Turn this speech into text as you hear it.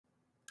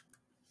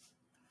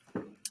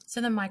So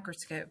the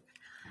microscope,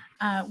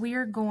 we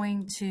are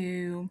going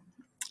to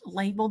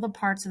label the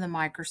parts of the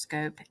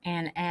microscope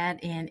and add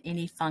in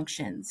any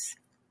functions.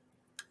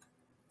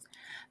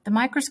 The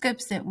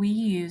microscopes that we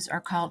use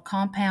are called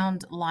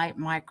compound light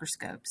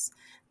microscopes.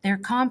 They're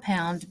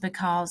compound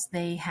because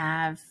they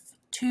have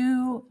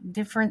two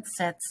different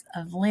sets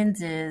of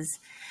lenses,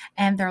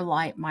 and they're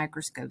light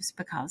microscopes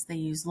because they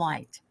use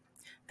light.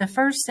 The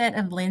first set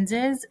of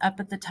lenses up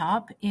at the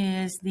top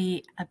is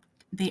the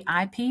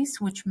eyepiece,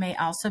 which may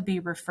also be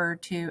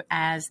referred to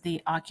as the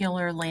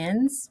ocular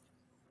lens.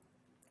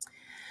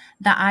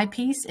 The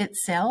eyepiece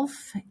itself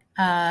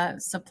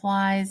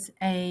supplies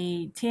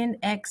a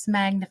 10x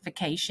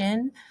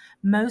magnification.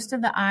 Most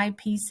of the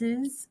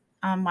eyepieces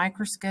on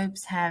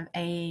microscopes have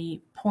a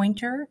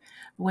pointer,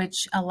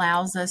 which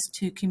allows us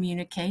to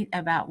communicate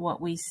about what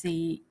we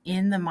see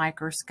in the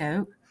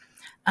microscope.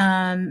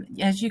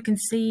 As you can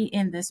see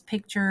in this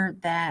picture,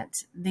 that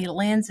the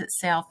lens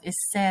itself is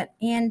set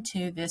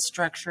into this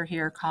structure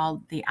here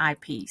called the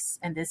eyepiece.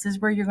 And this is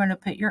where you're going to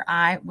put your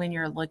eye when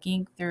you're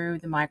looking through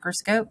the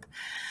microscope.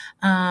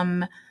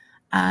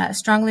 I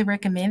strongly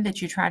recommend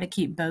that you try to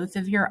keep both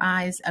of your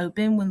eyes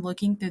open when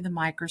looking through the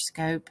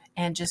microscope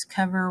and just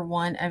cover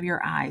one of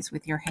your eyes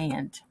with your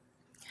hand.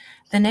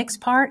 The next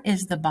part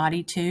is the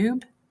body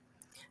tube.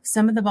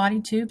 Some of the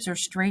body tubes are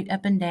straight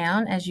up and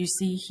down, as you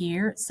see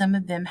here. Some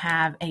of them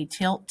have a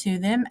tilt to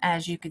them,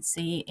 as you could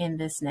see in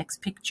this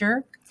next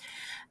picture.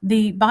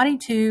 The body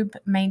tube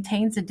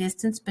maintains a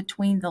distance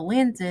between the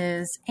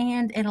lenses,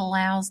 and it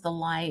allows the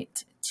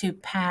light to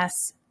pass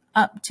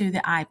up to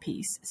the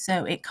eyepiece.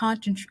 So it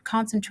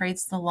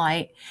concentrates the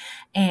light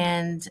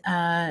and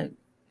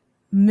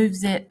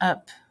moves it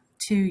up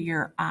to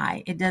your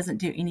eye. It doesn't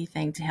do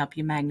anything to help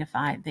you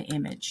magnify the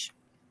image.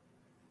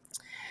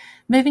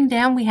 Moving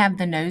down, we have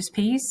the nose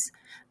piece.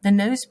 The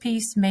nose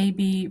piece may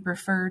be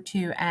referred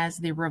to as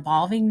the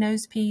revolving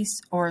nose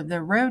piece or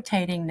the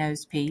rotating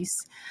nose piece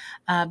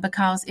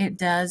because it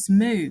does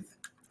move.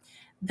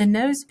 The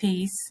nose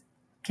piece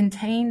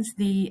contains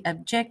the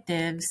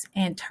objectives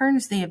and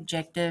turns the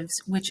objectives,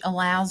 which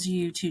allows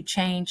you to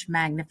change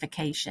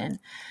magnification.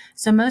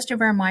 So most of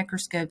our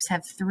microscopes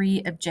have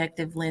 3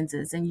 objective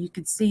lenses, and you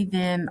could see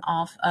them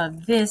off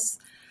of this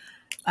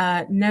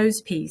nose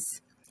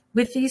piece.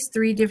 With these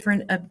 3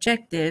 different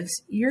objectives,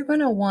 you're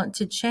going to want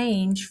to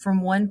change from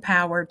one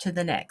power to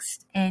the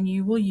next, and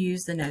you will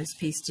use the nose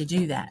piece to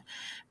do that.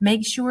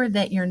 Make sure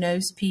that your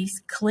nose piece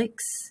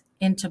clicks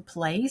into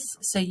place,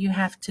 so you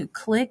have to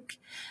click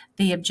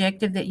the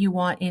objective that you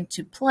want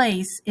into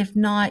place. If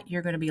not,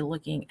 you're going to be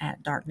looking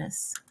at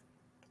darkness.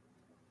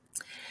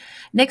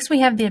 Next,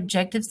 we have the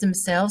objectives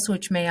themselves,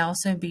 which may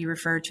also be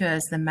referred to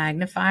as the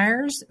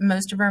magnifiers.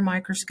 Most of our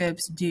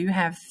microscopes do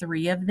have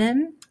 3 of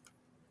them.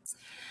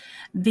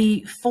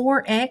 The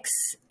 4X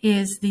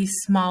is the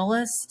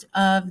smallest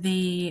of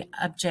the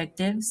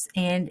objectives,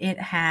 and it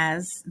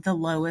has the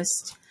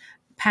lowest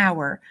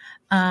power.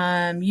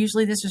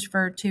 Usually this is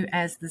referred to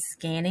as the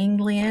scanning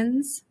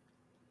lens.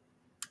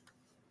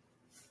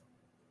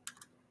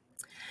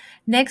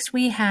 Next,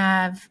 we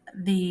have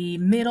the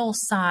middle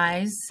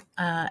size,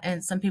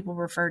 and some people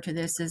refer to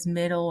this as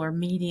middle or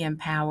medium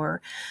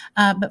power.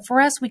 But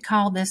for us, we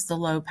call this the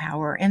low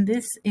power, and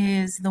this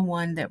is the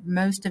one that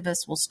most of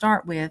us will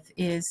start with,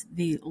 is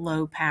the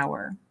low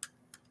power.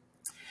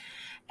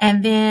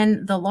 And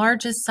then the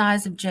largest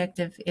size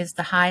objective is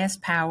the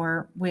highest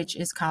power, which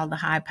is called the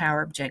high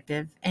power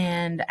objective,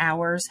 and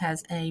ours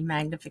has a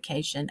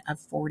magnification of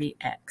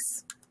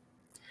 40x.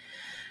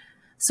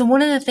 So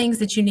one of the things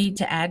that you need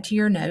to add to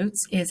your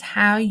notes is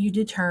how you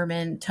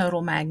determine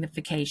total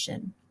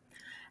magnification.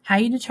 How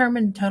you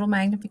determine total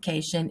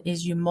magnification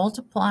is you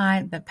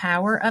multiply the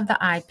power of the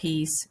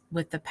eyepiece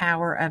with the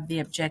power of the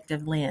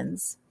objective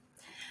lens.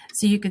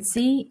 So you can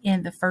see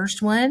in the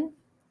first one,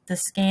 the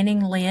scanning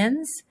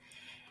lens,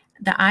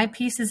 the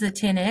eyepiece is a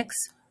 10x,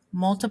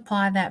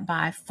 multiply that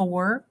by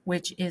 4,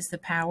 which is the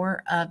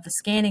power of the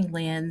scanning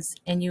lens,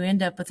 and you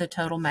end up with a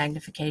total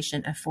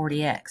magnification of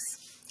 40x.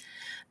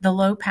 The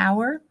low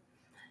power,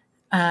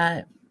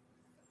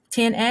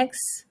 10x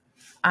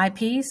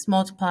eyepiece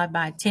multiplied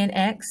by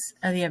 10x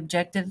of the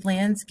objective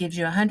lens gives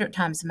you 100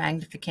 times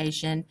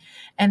magnification.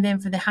 And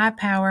then for the high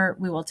power,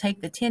 we will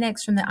take the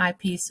 10x from the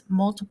eyepiece,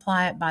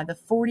 multiply it by the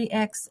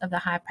 40x of the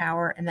high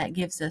power, and that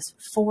gives us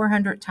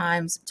 400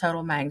 times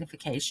total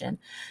magnification.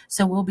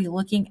 So we'll be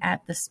looking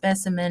at the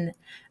specimen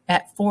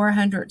at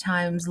 400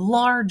 times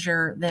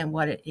larger than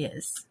what it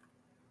is.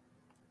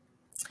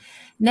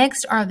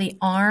 Next are the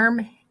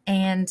arm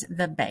and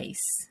the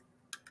base.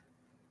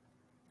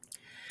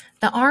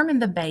 The arm and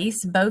the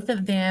base, both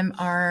of them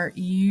are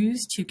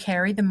used to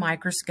carry the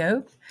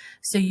microscope.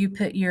 So you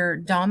put your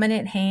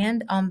dominant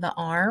hand on the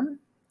arm,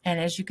 and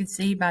as you can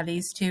see by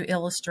these 2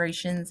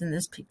 illustrations in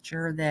this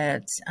picture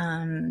that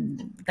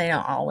they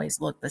don't always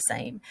look the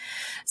same.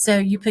 So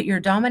you put your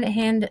dominant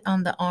hand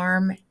on the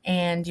arm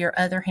and your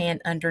other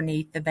hand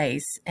underneath the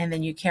base, and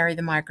then you carry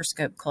the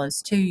microscope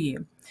close to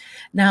you.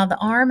 Now, the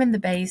arm and the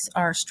base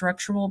are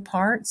structural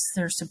parts.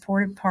 They're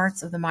supported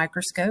parts of the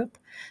microscope.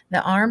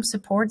 The arm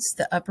supports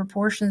the upper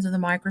portions of the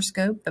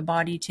microscope, the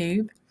body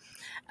tube,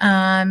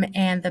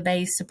 and the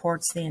base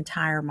supports the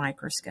entire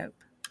microscope.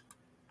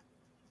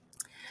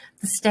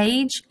 The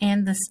stage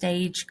and the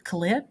stage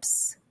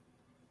clips.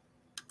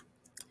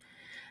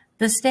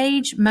 The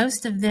stage,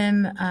 most of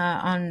them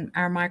on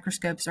our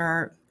microscopes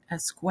are a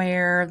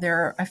square. There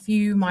are a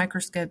few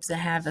microscopes that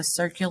have a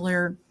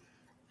circular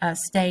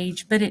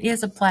stage, but it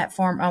is a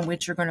platform on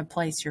which you're going to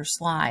place your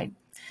slide.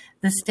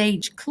 The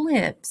stage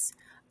clips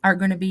are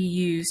going to be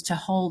used to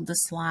hold the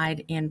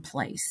slide in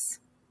place.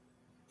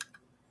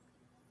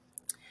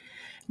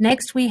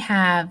 Next, we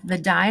have the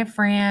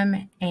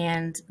diaphragm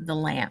and the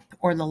lamp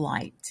or the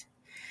light.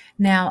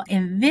 Now,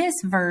 in this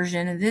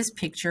version, in this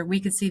picture, we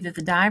can see that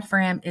the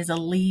diaphragm is a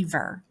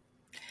lever.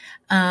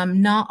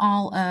 Not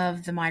all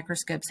of the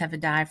microscopes have a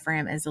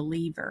diaphragm as a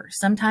lever.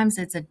 Sometimes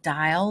it's a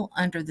dial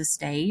under the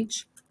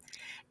stage,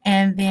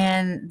 and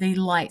then the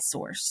light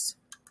source.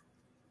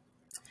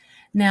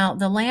 Now,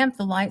 the lamp,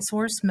 the light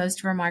source, most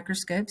of our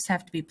microscopes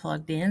have to be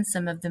plugged in.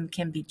 Some of them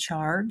can be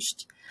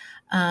charged,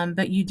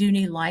 but you do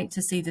need light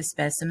to see the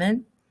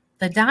specimen.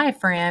 The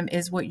diaphragm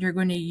is what you're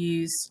going to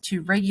use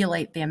to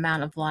regulate the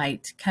amount of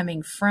light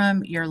coming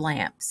from your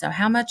lamp. So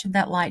how much of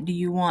that light do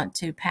you want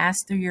to pass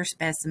through your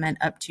specimen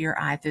up to your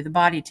eye through the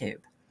body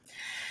tube?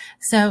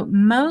 So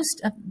most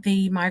of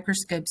the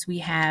microscopes we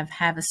have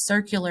a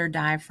circular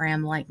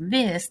diaphragm like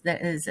this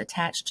that is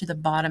attached to the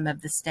bottom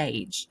of the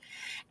stage.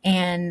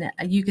 And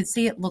you can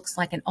see it looks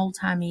like an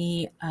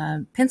old-timey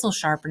pencil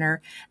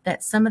sharpener,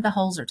 that some of the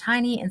holes are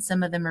tiny and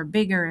some of them are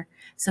bigger.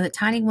 So the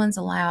tiny ones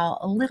allow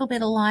a little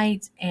bit of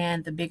light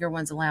and the bigger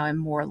ones allow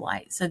more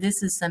light. So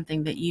this is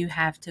something that you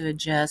have to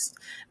adjust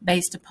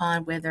based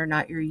upon whether or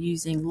not you're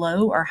using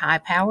low or high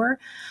power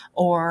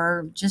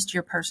or just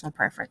your personal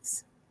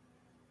preference.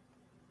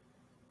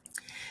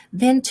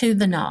 Then to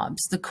the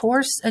knobs, the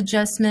coarse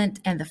adjustment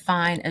and the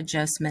fine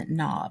adjustment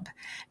knob.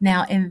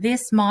 Now in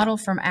this model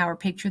from our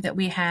picture that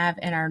we have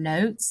in our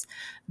notes,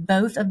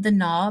 both of the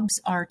knobs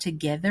are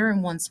together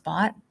in one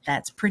spot.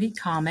 That's pretty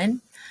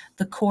common.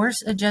 The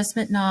coarse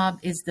adjustment knob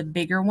is the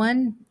bigger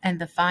one, and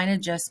the fine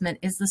adjustment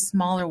is the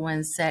smaller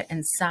one set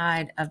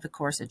inside of the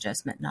coarse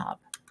adjustment knob.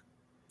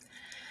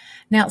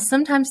 Now,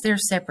 sometimes they're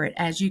separate,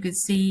 as you could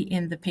see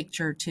in the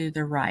picture to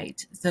the right.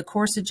 The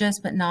coarse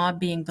adjustment knob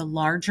being the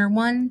larger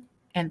one,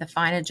 and the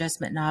fine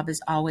adjustment knob is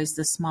always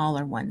the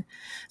smaller one.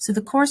 So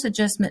the coarse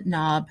adjustment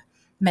knob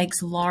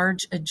makes large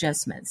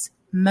adjustments.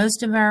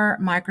 Most of our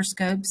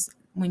microscopes,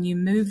 when you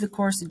move the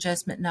coarse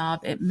adjustment knob,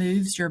 it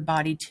moves your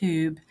body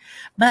tube.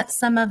 But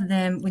some of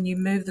them, when you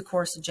move the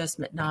coarse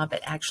adjustment knob,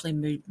 it actually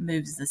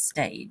moves the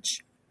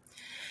stage.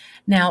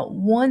 Now,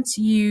 once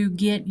you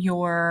get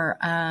your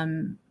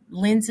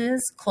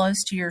lenses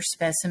close to your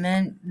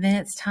specimen, then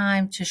it's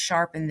time to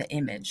sharpen the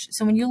image.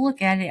 So when you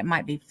look at it, it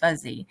might be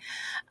fuzzy.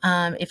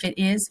 If it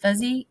is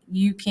fuzzy,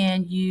 you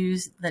can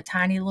use the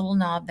tiny little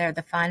knob there,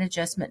 the fine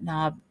adjustment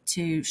knob,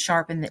 to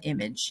sharpen the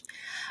image.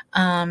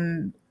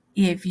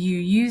 If you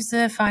use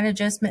the fine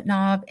adjustment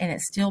knob and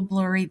it's still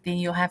blurry, then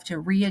you'll have to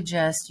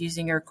readjust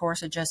using your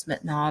coarse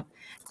adjustment knob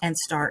and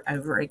start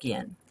over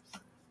again.